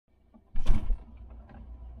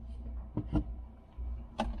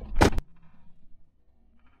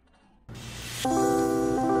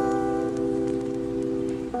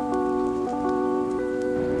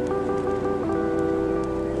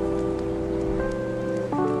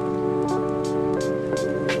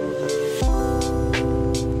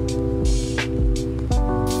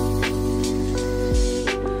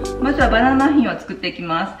まずはバナナマフィンを作っていき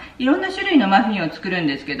ます。いろんな種類のマフィンを作るん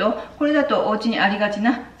ですけど、これだとお家にありがち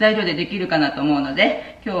な材料でできるかなと思うの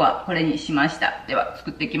で、今日はこれにしました。では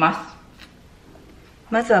作っていきます。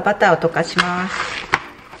まずはバターを溶かします。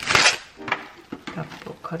ラッ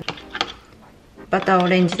プを軽く。バターを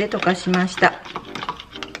レンジで溶かしました。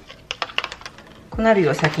粉類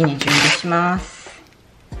を先に準備します。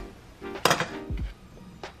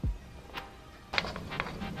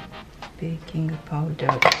ベーキングパウダ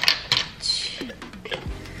ー。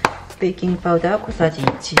ベーキングパウダー小さじ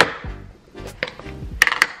1、ベ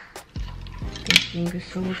ーキング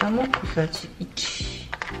ソーダも小さじ1、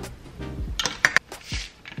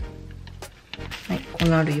はい、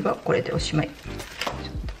粉類はこれでおしまい。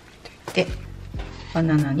でバ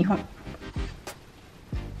ナナ2本、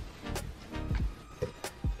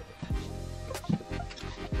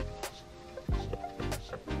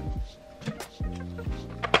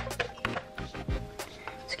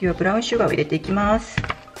次はブラウンシュガーを入れていきます。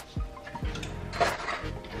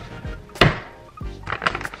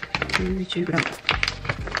90g。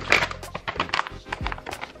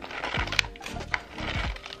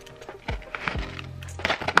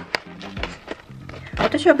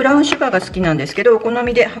私はブラウンシュガーが好きなんですけど、お好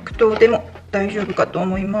みで白桃でも大丈夫かと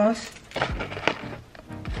思います。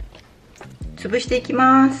潰していき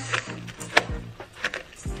ます。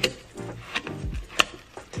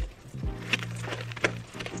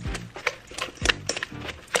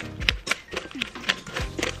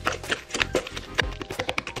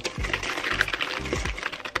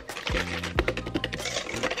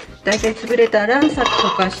大体潰れたらさっと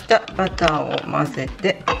溶かしたバターを混ぜ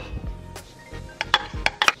て、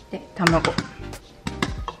で卵、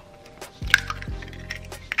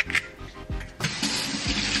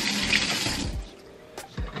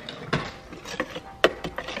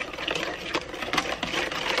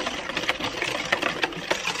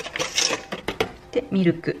でミ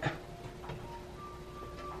ルク、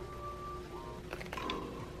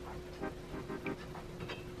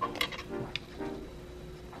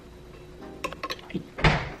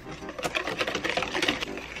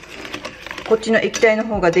こっちの液体の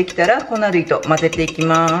方ができたら粉類と混ぜていき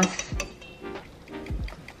ます。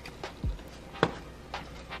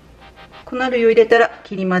粉類を入れたら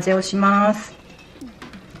切り混ぜをします。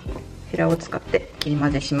ヘラを使って切り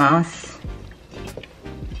混ぜします。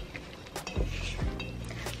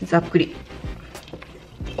ざっくり。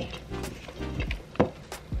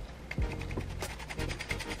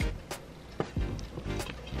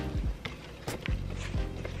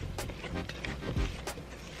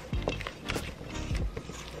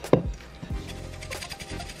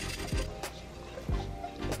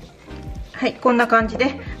はい、こんな感じ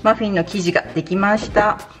でマフィンの生地ができまし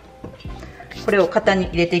た。これを型に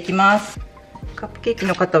入れていきます。カップケーキ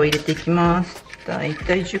の型を入れていきます。だい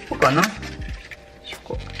たい10個かな。10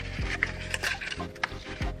個。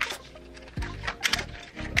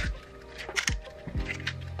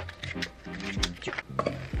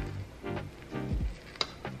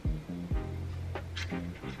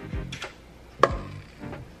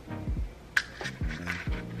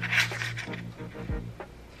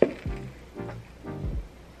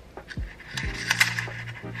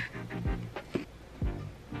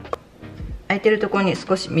空いてるところに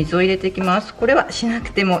少し水を入れていきます。これはしな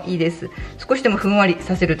くてもいいです。少しでもふんわり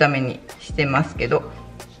させるためにしてますけど。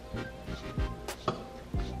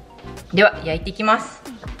では焼いていきます。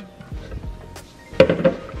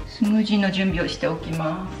スムージーの準備をしておき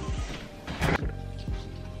ます。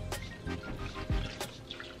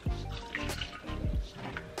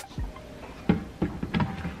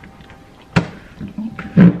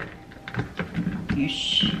よ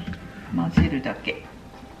し、混ぜるだけ。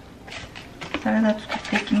サラダ作っ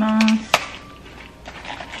ていきます。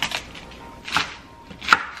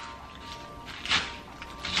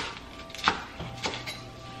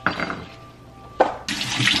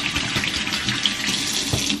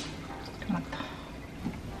トマト。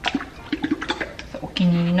お気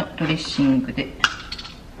に入りのドレッシングでい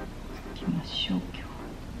きましょう。今日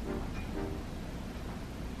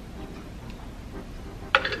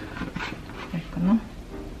これかな。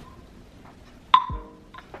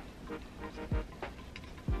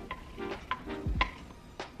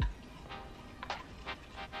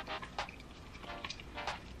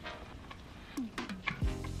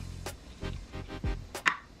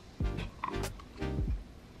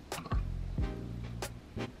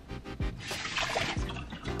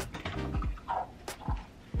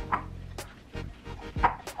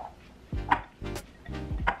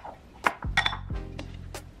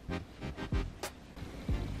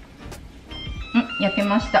焼け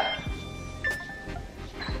ました。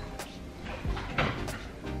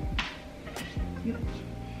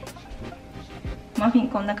マフィン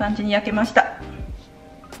こんな感じに焼けました。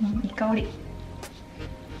いい香り。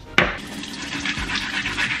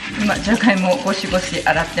今じゃがいもをゴシゴシ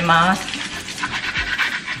洗ってます。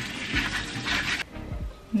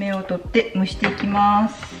芽を取って蒸していきま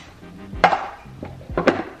す。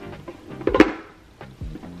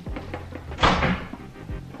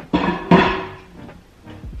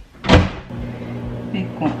ベ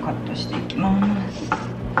ーコンカットしていきます。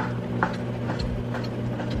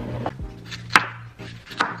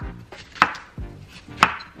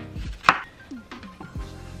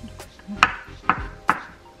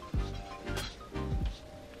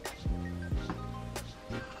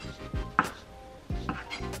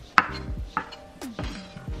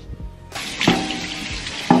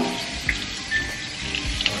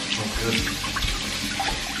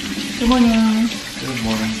Good morning. Good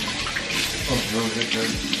morning. Oh, really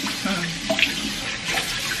good.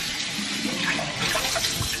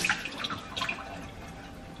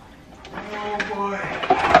 Oh boy.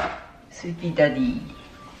 Sleepy Daddy.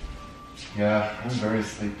 Yeah, I'm very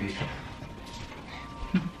sleepy.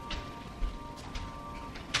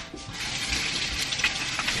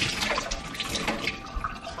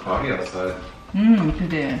 It's cloudy outside.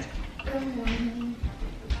 Today.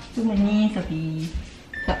 Good morning, Sophie.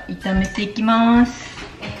 さあ、炒めていきます。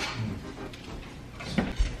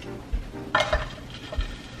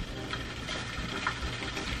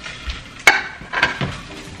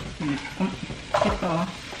ペッパー、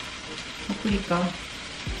パプリカ。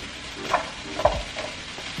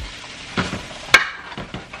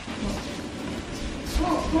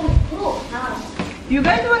You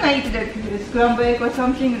guys wanna eat the scrambled egg or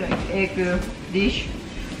something like egg dish?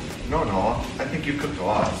 No, I think you cooked a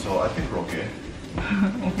lot, so I think we're okay.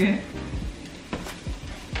 Okay.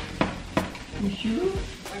 You sure?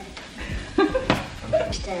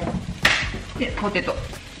 で、ポテト。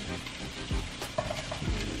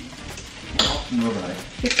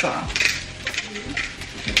ペッパー。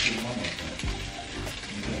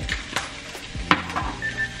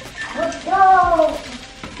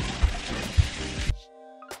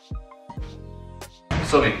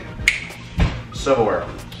Sylvie, silverware,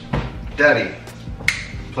 Daddy,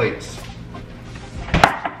 plates.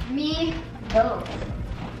 Me, go.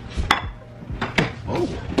 Oh, Is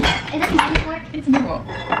that my fork? It's not.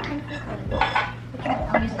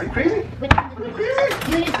 I'll use are you this. crazy? Wait, Are you crazy?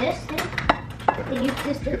 you use this then? You use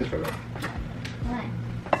this Get then? this photo. Why?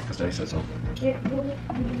 Because Daddy said so. Here, hold it.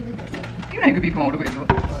 You do this. 今エグビーコン俺これぞ。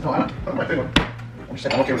No, that's my big one. I'm just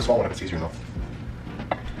saying, I'm okay with the small one if it's easier though.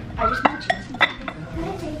 I just want you.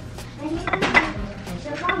 So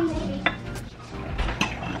call me maybe.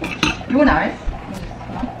 どうない？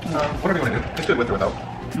 Whatever you want to do. Just do it with or without.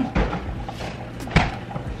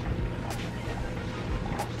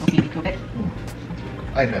 お切りとべ。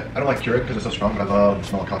 I admit, I don't like Keurig because it's so strong, but I love the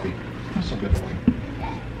smell of coffee. It's so good.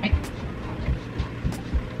 はい。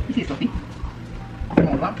いいです、ソフィー。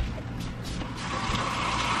もうは。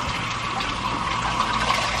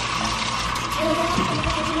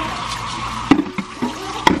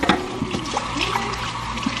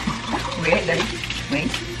Wait, Daddy.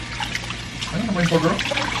 Wait. I don't know, my poor girl.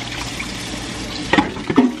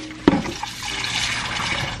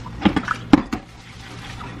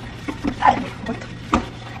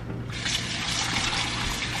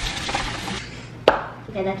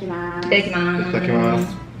 いただきます。いただきます。いただきま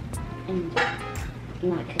す。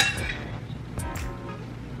Not good.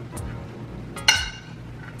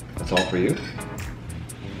 That's all for you?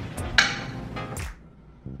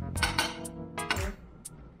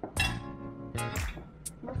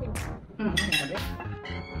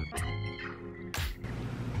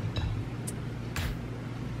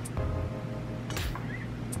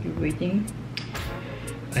 You waiting?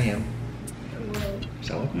 I am.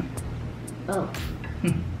 Salad? Oh.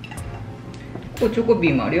 これチョコビ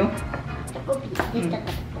ーもあるよ。言っちゃっ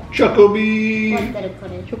た。 Choco 終わっ bee! てるこ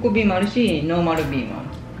れ。チョコビーもあるし、ノーマルビーもある。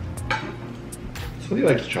 So he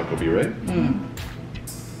likes Choco bee, right?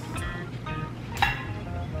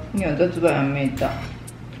 Yeah, that's why I made that.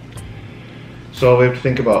 So we have to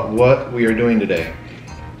think about what we are doing today.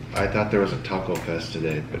 I thought there was a taco fest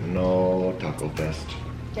today, but no taco fest.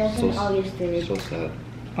 Doesn't always do it. So sad.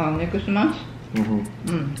 Next month?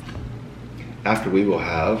 Mm-hmm. After we will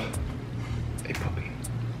have a puppy.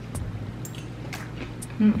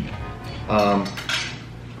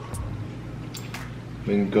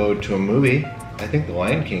 We can go to a movie. I think The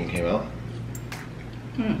Lion King came out.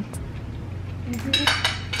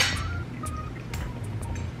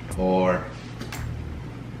 Or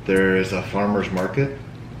there is a farmer's market.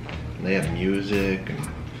 And they have music and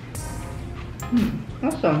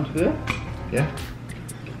That sounds good. yeah.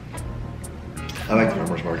 I like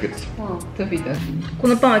farmer's markets. ソフィーとこ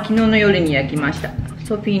のパンは昨日の夜に焼きました。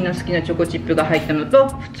ソフィーの好きなチョコチップが入ったのと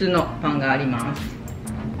普通のパンがあります。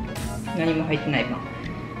何も入ってないパン。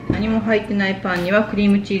何も入ってないパンにはクリ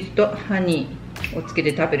ームチーズとハニーをつけ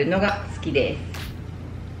て食べるのが好きで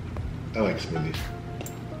す。 I like smoothies.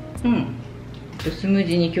 スムー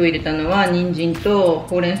ジーに今日入れたのは人参と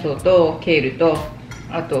ほうれん草とケールと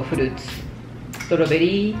あとフルーツ、ストロベ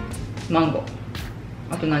リー、マンゴー、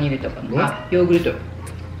あと何入れたかな、あ、ヨーグルト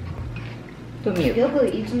とミルク。よく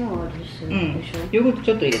いつもあるし、ヨーグルト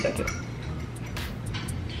ちょっと入れた今日。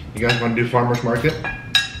 You guys want to do farmer's market?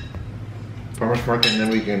 Farmer's market, and then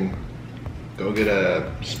we can go get a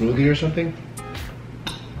smoothie or something.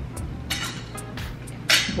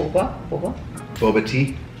 ボバ Boba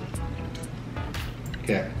tea.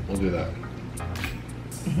 Yeah, we'll do that.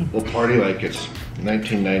 We'll party like it's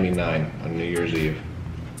 1999 on New Year's Eve.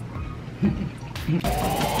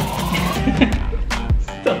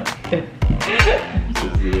 Stop it. This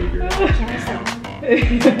is really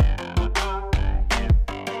good.